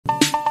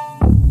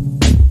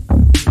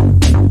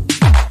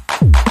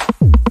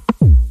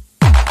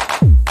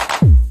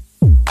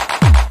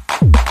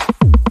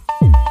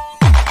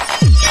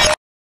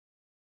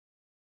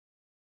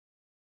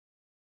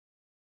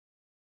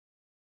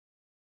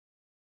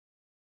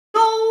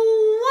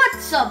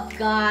What's up,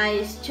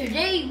 guys?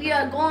 Today we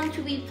are going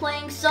to be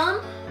playing some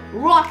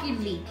Rocket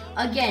League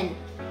again.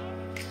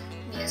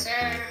 Yes,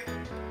 sir.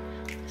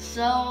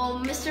 So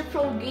Mr.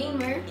 Pro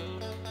Gamer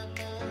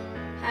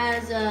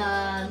has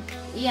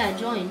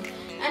joined.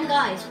 And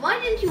guys, why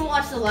didn't you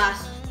watch the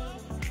last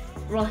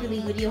Rocket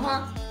League video,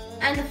 huh?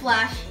 And the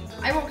Flash.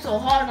 I worked so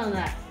hard on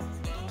that.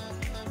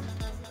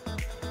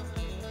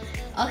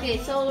 Okay,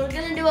 so we're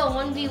gonna do a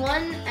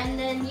 1v1 and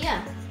then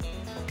Yeah.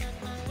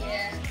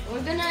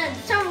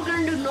 this time we're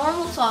gonna do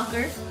normal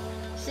soccer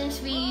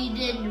since we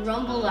did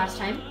Rumble last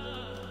time.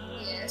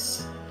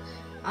 Yes.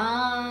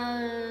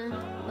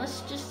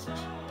 Let's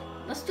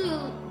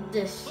do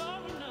this.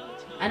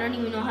 I don't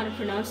even know how to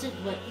pronounce it,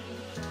 but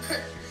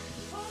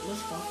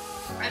let's go.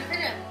 I'm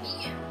gonna beat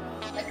him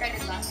like I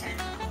did last time.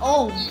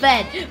 Oh,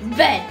 bet.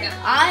 Yeah.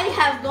 I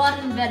have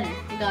gotten better,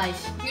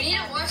 guys. You need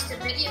to watch the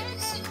video to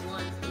see if you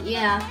won.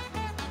 Yeah,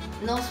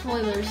 no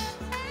spoilers.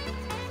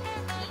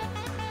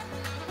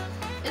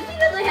 It's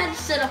because I had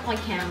to set up my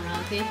camera,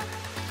 okay?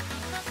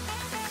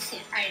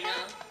 I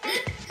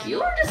know. You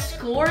were just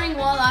scoring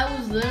while I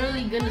was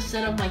literally gonna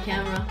set up my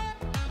camera.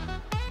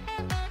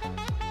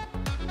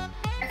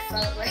 I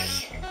felt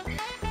like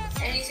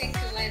anything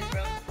could win,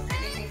 bro.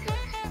 Anything could.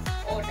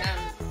 Oh damn,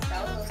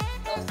 that was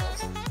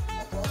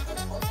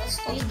close.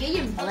 Hey, get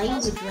your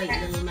language right,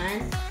 little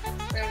man.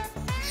 Yeah.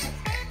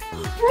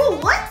 Bro,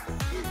 what?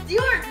 The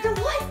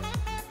what?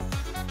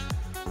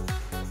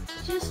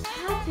 Just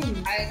happened?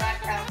 I got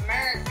the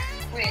Merc.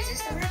 Wait, is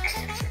this the Merc? I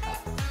forgot.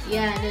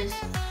 Yeah, it is.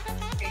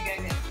 Okay,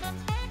 good.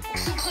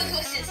 What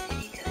was this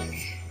idiot?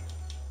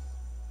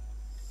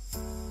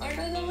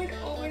 Another one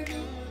over me.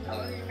 Oh,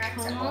 you're not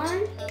Come supposed on.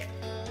 to.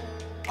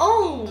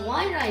 Oh,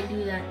 why did I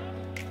do that?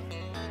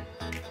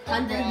 Oh,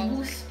 100 bro.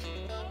 boost.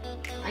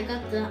 I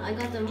got the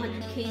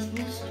 100K's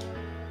boost.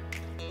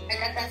 I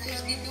got that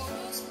 50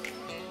 boost.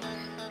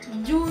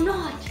 Do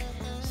not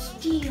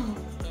steal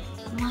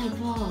my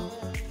ball.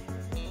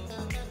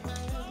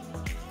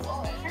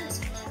 Whoa, that kind of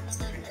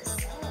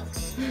sucks.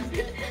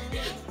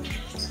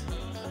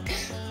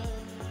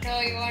 No,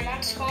 you are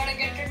not scoring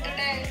again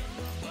today.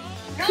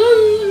 No!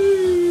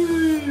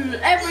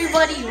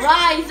 Everybody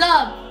rise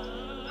up.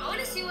 I want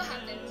to see what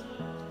happens.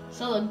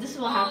 So look, this is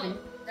what happened.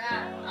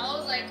 That. I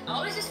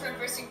was just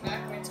reversing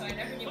backwards, so I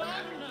never knew what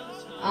happened.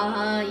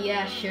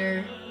 Yeah,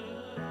 sure.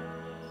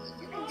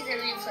 You can get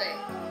a replay.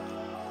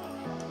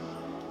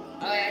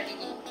 Oh yeah,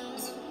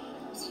 easy.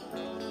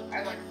 I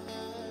won.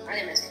 I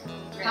didn't miss it.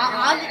 No,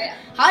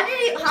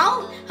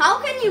 How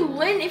can you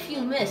win if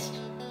you missed?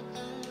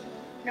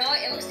 No,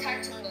 it was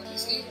tactical. You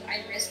see,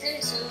 I missed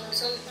it, so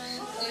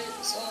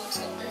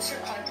it's your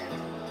content.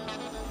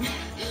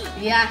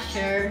 Yeah,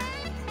 sure.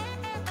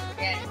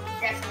 Yeah,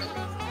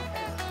 definitely.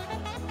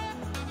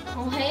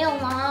 Oh, hell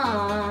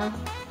nah.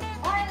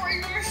 Oh, my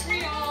gosh,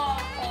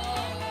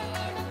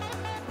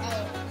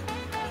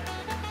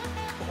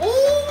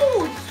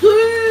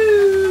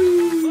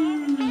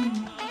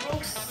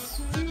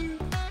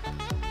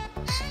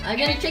 I'm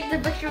gonna take the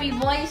victory,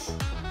 boys.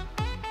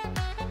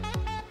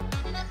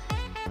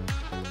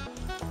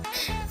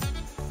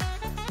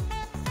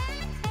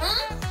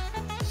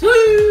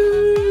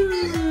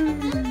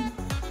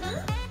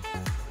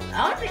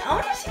 I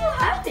want to see what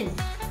happened.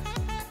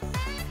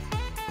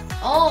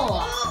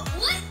 Oh.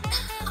 What?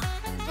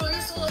 Bro,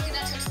 you're so lucky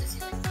that touched the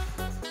ceiling.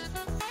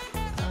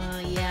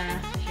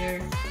 Yeah, sure.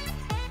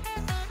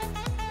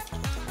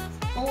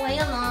 Oh,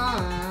 hell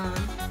nah.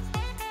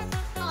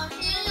 Oh,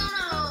 hell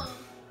no.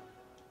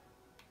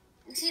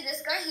 You see,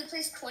 this guy, he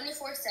plays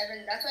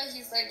 24/7. That's why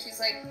he's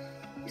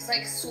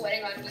like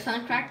sweating on me.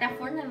 Can't crack that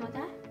Fortnite with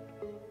that?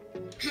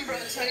 Bro,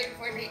 it's not even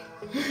Fortnite.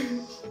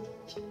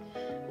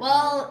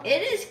 Well,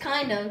 it is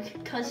kind of,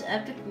 because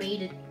Epic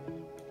made it.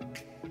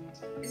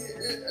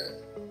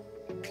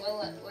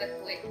 Well,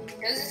 wait.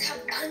 Does this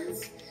have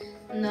guns?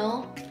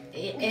 No,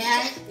 it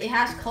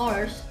has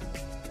cars.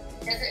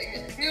 Do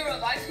you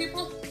revive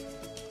people?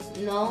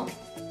 No.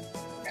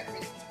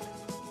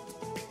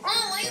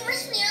 Oh, why you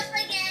rush me up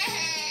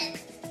again?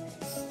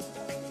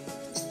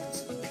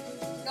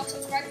 Y'all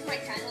subscribe to my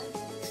channel.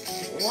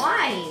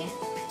 Why?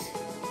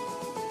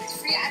 It's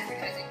free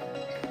advertising.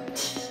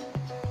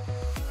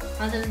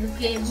 Other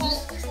games. Called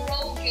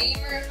Pro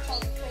Gamer.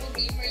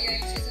 Yeah,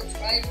 you should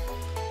subscribe.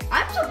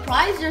 I'm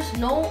surprised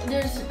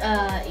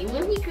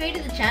when he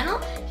created the channel,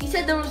 he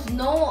said there was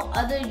no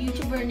other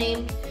YouTuber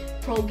named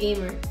Pro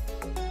Gamer.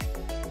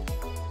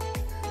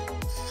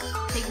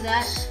 Take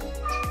that.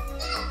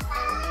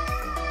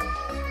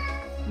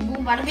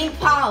 Boom, bada bing,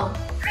 pow.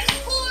 I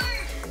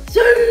scored!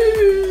 See!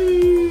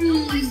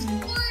 I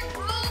scored,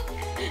 bro!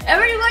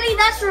 Everybody,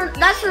 that's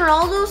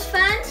Ronaldo's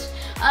fans.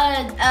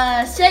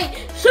 Say,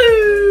 see!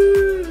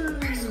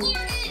 I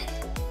scored it!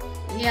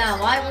 Yeah,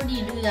 why would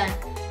you do that?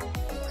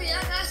 Okay,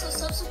 yeah, guys, so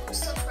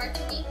subscribe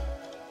to me.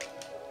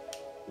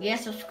 Yeah,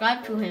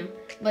 subscribe to him,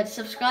 but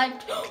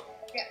subscribe.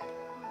 Yeah,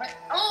 but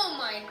oh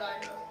my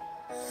god, no.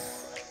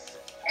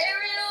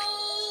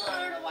 Aerial! I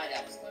don't know why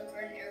that was going for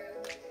an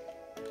aerial.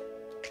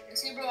 You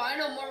see, bro, I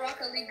know more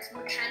Rocket League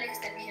mechanics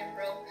than him, bro.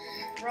 bro.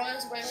 Bro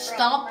is going for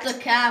Stop the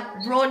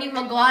cap. Brody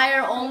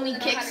Maguire only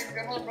doesn't know how kicks. to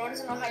dribble. Bro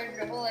doesn't know how to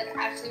dribble, like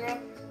actually, bro.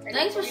 Like,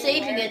 Thanks for Brody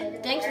saving Maguire,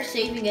 it. Thanks for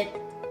saving it.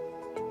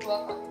 You're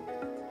welcome.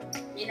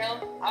 You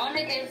know, I want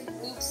to give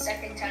Luke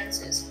second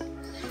chances.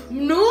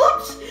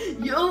 Noobs?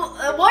 Yo,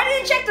 why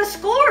didn't you check the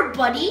score,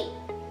 buddy?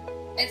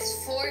 It's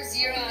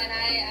 4-0 and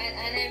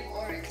I'm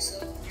orange,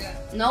 so yeah.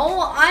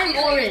 No, I'm You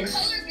know, orange. Your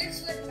color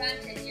gives you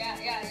advantage.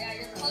 Yeah.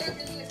 Your color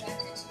gives you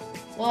advantage.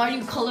 Well, are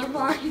you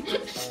colorblind?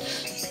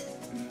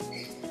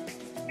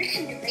 We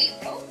can debate,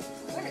 bro.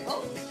 You wanna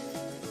go?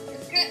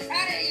 Let's get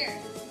out of here.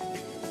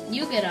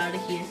 You get out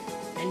of here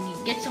and you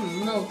get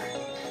some milk.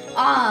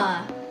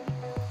 Ah, I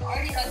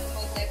already got the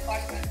milk like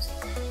 5 times.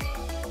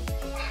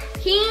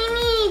 he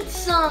needs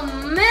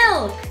some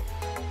milk.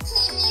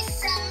 He needs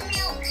some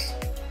milk.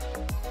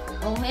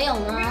 Oh hell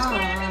no.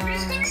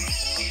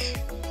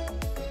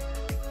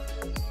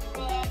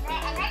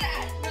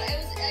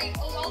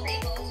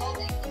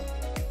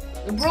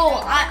 Bro,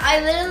 I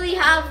literally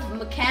have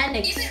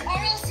mechanics. Even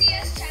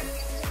RLCS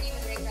champions couldn't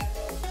even make that,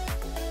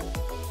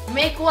 bro.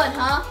 Make what,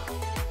 huh?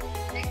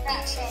 Make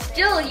that shot.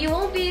 Still, you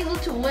won't be able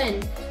to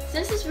win.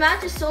 Since this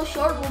match is so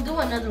short, we'll do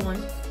another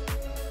one.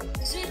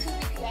 Let's do a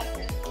 2v2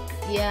 after.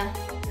 Yeah,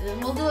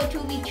 we'll do a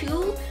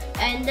 2v2,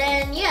 and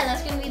then, yeah,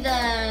 that's gonna be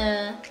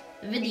the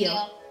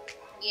video.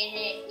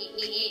 Yeah.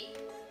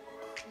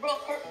 Bro,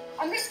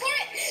 I'm gonna score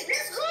it.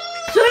 Let's go.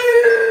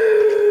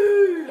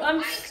 I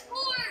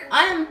scored.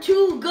 I am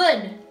too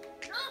good. No,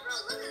 bro,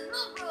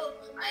 look, bro.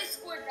 I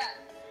scored that.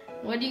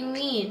 What do you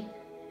mean?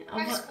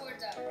 I scored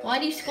that, bro. Why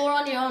do you score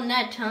on your own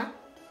net, huh?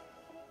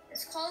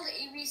 It's called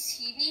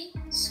ABCD.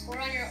 Score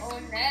on your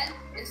own net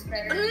is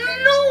better.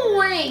 No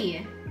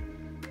way!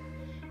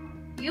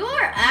 You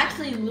are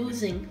actually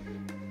losing.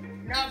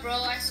 No, bro,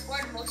 I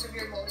scored most of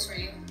your goals for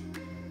you.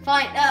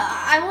 Fine.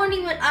 I won't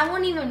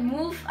even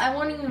move.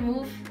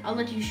 I'll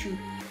let you shoot.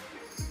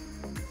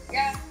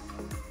 Yeah,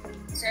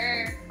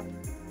 sir.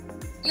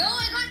 Yo,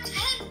 I got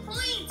 10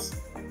 points.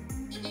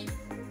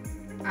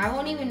 I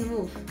won't even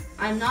move.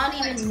 I'm not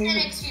even 10 moving.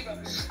 XP, bro.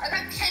 I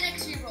got 10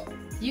 XP, bro.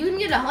 You can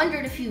get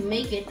 100 if you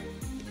make it. Yeah,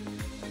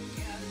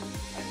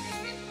 I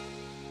make it.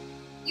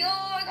 Yo,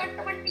 I got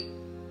 20.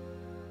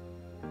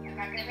 I'm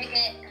not gonna make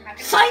it. I'm not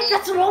gonna Psych, make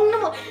that's the wrong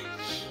number.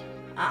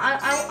 I'm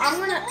That's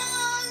gonna. the wrong number.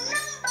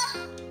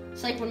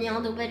 Psych, when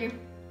y'all do better.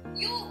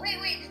 Yo, wait.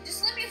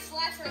 Just let me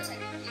fly for a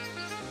second, please.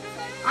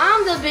 Fly.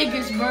 I'm the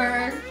biggest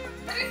bird.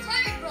 Let me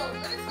fly it, bro. Let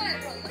me fly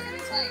it, bro. Let me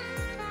fly it.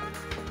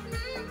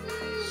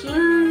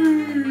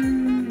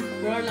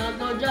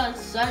 Ronaldo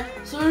just said,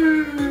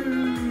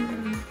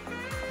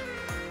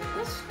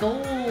 let's go.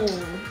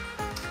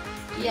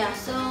 Yeah,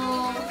 so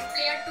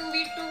Player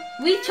 2v2.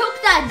 we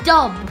took that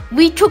dub.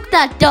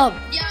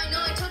 Yeah, I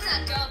know. I took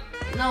that dub.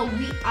 No,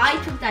 I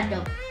took that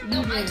dub.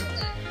 No, You I didn't. took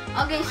that.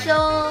 Okay,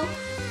 so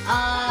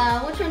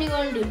which one do you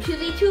want to do?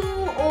 2v2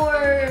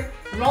 or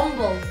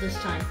Rumble this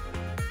time?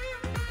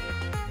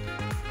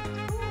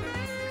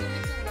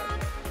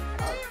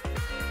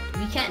 2v2.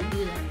 We can't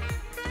do that.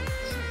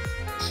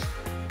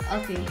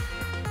 Okay.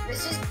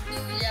 Let's just do,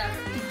 yeah.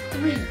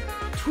 3,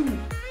 2, 1.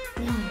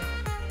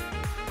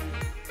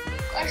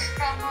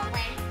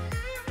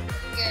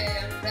 Okay,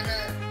 I'm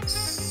gonna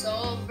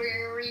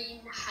Sovereign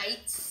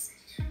Heights.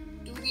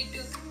 2v2.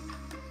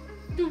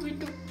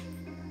 2v2.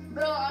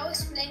 Bro, I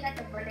was playing at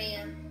the 1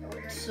 a.m.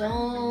 So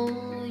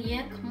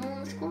yeah, come on,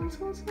 let's go. I'm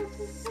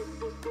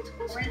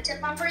gonna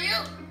tip off for you.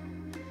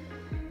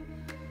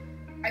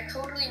 I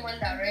totally won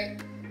that, right?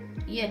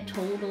 Yeah,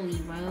 totally,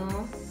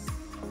 bro.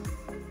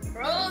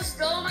 Bro,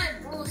 stole my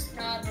boost.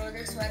 Nah, bro,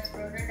 they're sweats,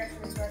 bro. They're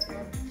definitely sweats,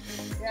 bro.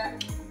 Yeah.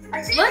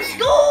 I see Let's it.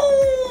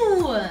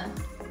 go!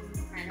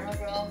 I know,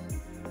 bro.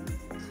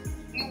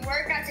 You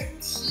work as a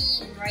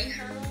team, right,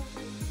 Herman?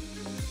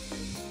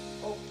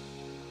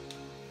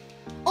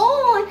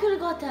 Oh, I could have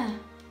got that.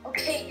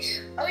 Okay.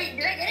 Oh, wait,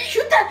 did I get it?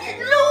 Shoot that!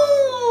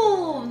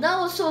 No! That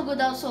was so good.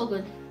 That was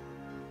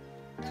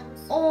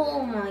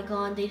Oh my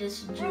god, they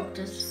just juked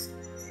Bro, us.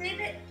 save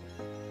it.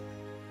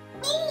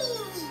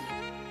 Boom!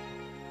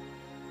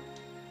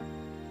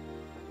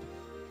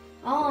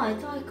 Oh, I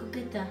thought I could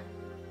get that.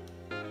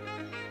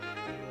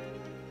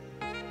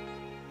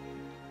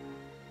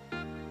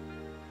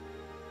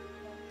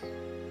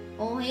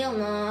 Oh, hell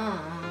no.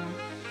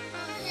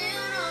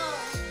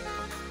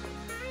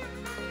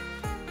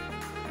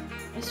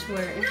 I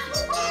swear.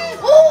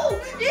 Oh!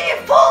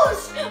 Yeah,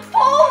 post!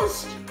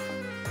 Post!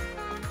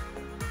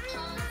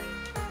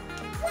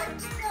 What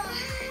the heck?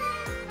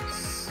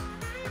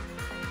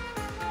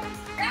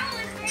 That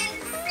was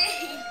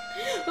insane.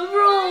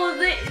 Bro,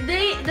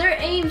 their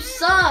aim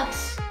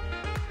sucks.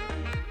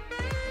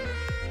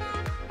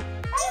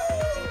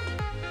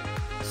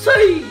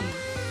 See!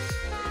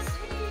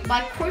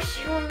 By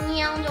Cristiano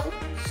Ronaldo.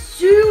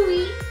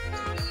 Sui.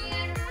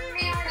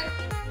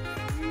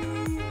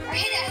 I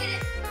hit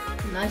it.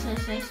 Nice.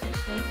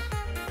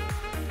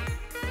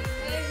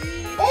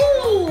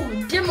 Oh,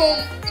 demo.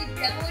 They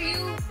demo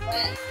you,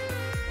 but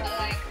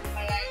like,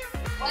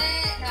 what?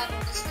 No,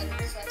 this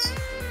actually.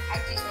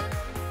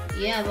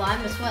 Yeah, but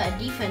I'm a sweat at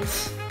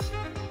defense.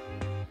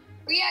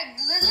 But yeah,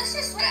 let's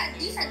just sweat at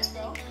defense,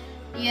 bro.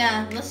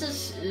 Yeah, let's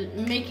just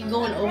make it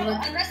go in Bro, over.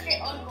 unless they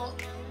own goal.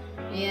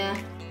 Yeah.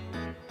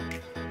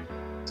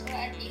 Sweat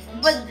at defense.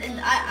 But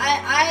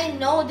I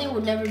know they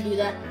would never do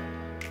that.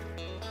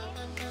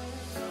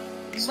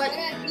 Sweat But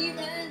at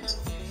defense.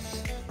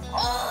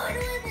 Oh, no,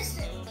 I missed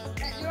it.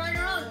 You're on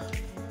your own.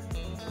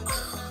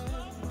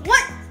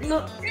 what?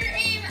 No, Your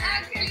aim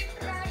actually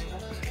trash.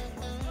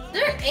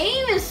 their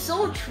aim is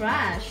so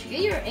trash.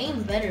 Get your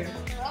aim better.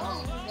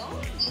 Bro,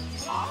 don't be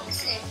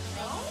toxic,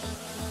 bro.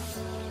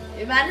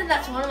 Imagine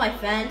that's one of my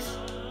fans.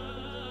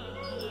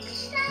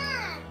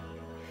 Shut.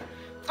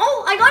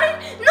 Oh, I got it!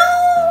 No!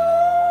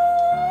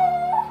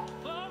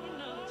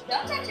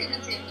 That was actually a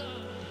good save, though.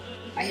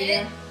 I hit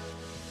it.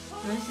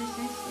 Nice.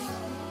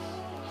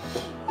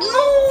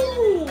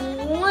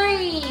 No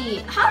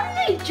way! How did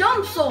they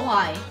jump so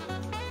high?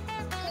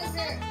 Because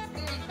they're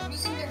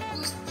using their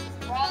boost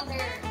while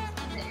they're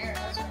in the air.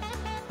 That's why.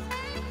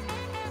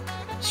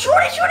 Shoot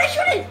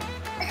it!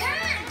 I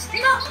can't! They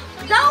No, don't-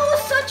 that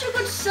was such a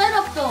good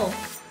setup though.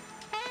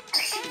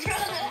 Bro, we're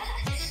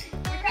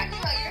talking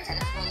about your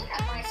setup, but look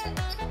at my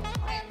setup.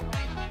 Mine.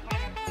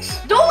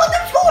 Don't let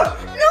them score!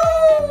 No,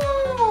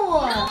 No!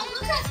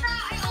 look at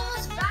that! I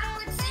almost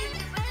backward saved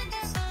it, but then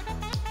just...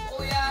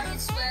 Oh yeah,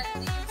 his sweat.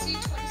 You can see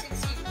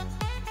 2016.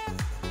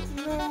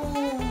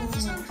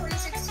 It's No. from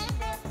 2016,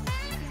 bro. You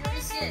can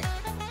already see it.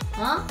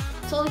 Huh?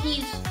 So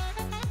he's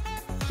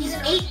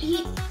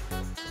 8.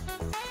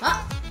 Huh?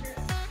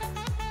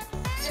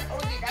 It's an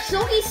OG, that's So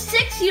he's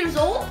 6 years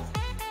old?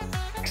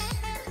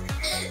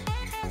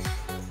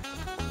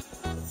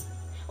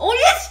 Oh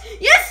yes!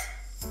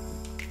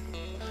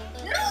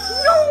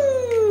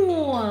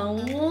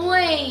 No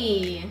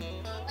way!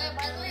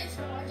 By the way, if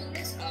you're watching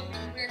this,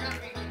 we're not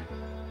rating.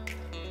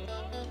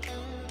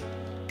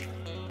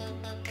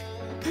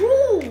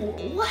 Bro,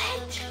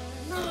 what?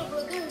 No, bro,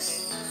 there's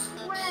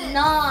sweat.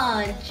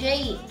 Nah,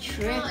 Jay Nah,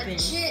 tripping.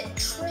 Jit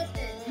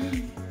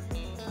tripping.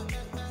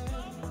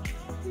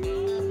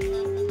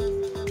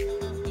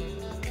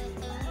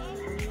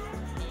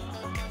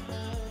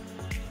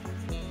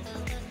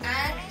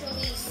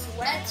 Actually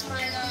sweats,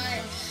 my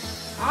guy.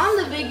 I'm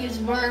the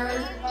biggest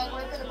bird.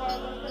 Wait for the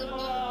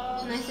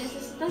ball. Nice.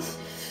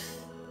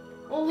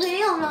 Oh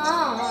hell Oh no.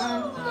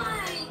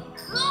 my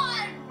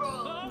god,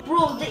 bro.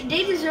 Bro,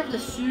 they deserve the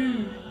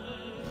sue.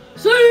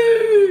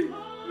 Sue!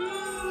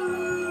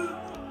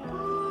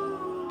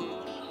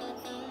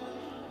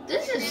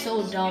 This is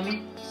so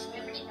dumb.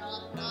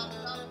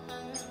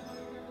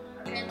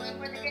 Okay, I'm going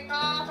for the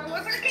kickoff. I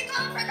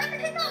got the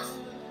kickoff.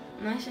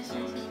 Nice. Got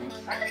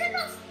the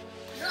kickoff.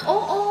 No. Oh.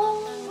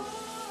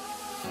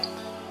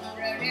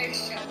 Bro, they're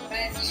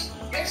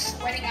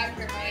sweating out of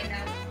their mind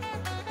now.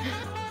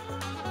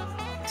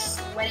 They're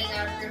sweating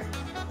out of their...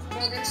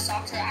 Bro, their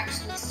socks are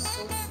actually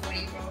so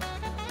sweaty, bro.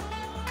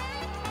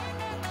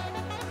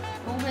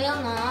 Oh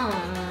hell no.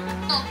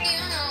 Oh,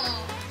 hell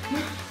no.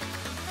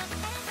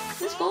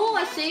 Let's go,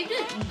 I saved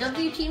it.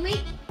 W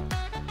teammate.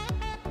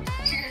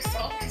 To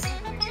yourself, because you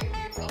would do it to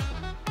yourself.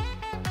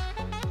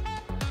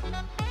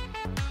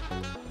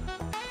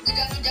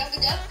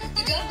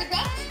 Good job.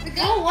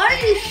 Oh, why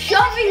are you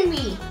shoving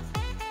me?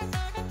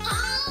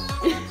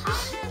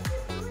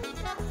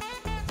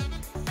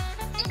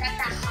 I got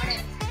that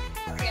hunted.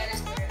 Okay, yeah,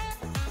 this quarter.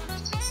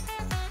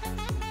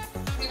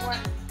 We won,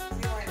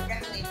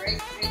 definitely,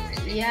 right?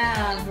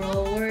 Yeah, bro,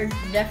 we're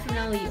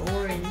definitely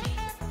orange.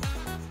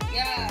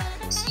 Yeah,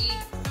 see?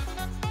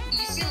 You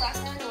see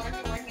last time the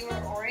 1v1 you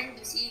were orange?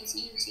 You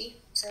see?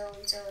 So,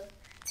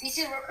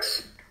 see, we're...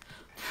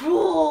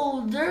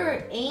 Bro,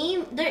 their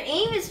aim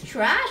is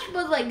trash,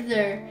 but like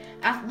their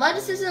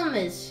athleticism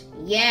is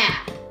yeah.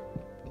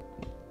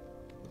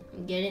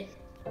 Get it?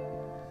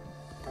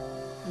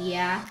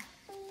 Yeah.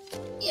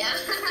 Yeah.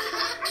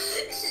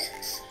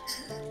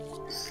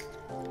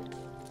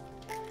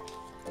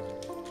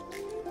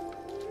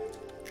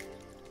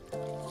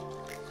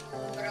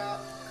 Bro,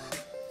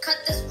 cut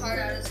this part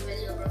out of this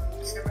video, bro.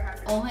 This never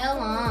happened. Oh hell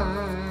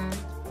no.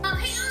 Oh,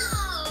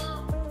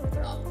 hell no!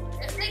 Bro,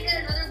 if they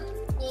get another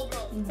goal,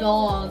 bro.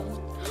 Dog.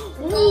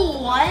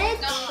 Ooh, what?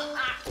 No,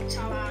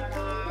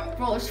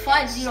 Bro, it's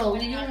 5-0. We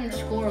didn't even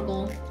score a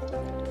goal.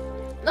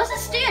 Let's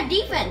just stay at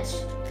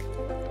defense.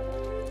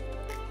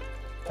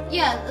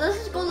 Yeah, let's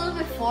just go a little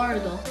bit far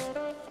though.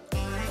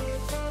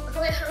 Okay,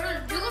 wait,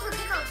 Harun, you go for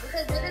kickoff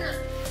because they're gonna...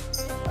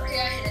 Okay,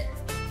 I hit it.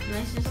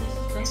 Nice.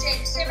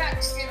 Stay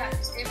back.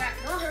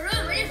 No,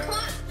 Harun, where you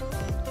going?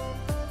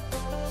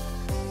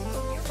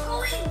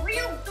 Where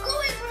you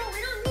going, bro? We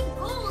don't need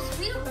goals.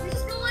 We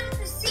just don't want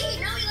to see.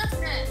 Now we left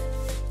net.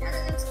 Now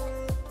they're gonna score.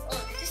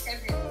 Oh, they just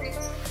saved it.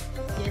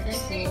 Yeah,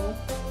 that's cool.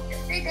 If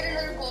they get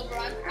another goal, bro,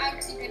 I'm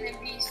actually gonna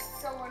be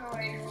so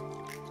annoyed.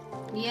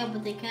 Yeah,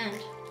 but they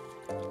can't.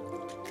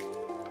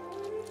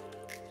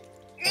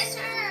 Yes,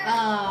 sir.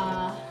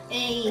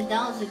 Hey,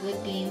 that was a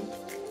good game.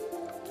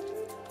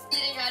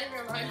 Getting out of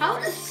your mind. How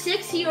did a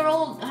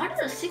 6-year-old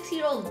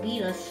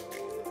beat us?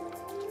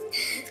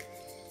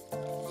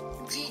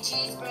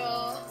 GG's,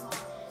 bro.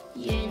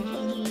 Yeah,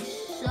 GG.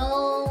 So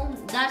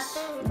that that's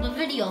the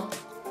video.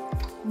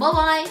 Bye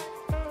bye.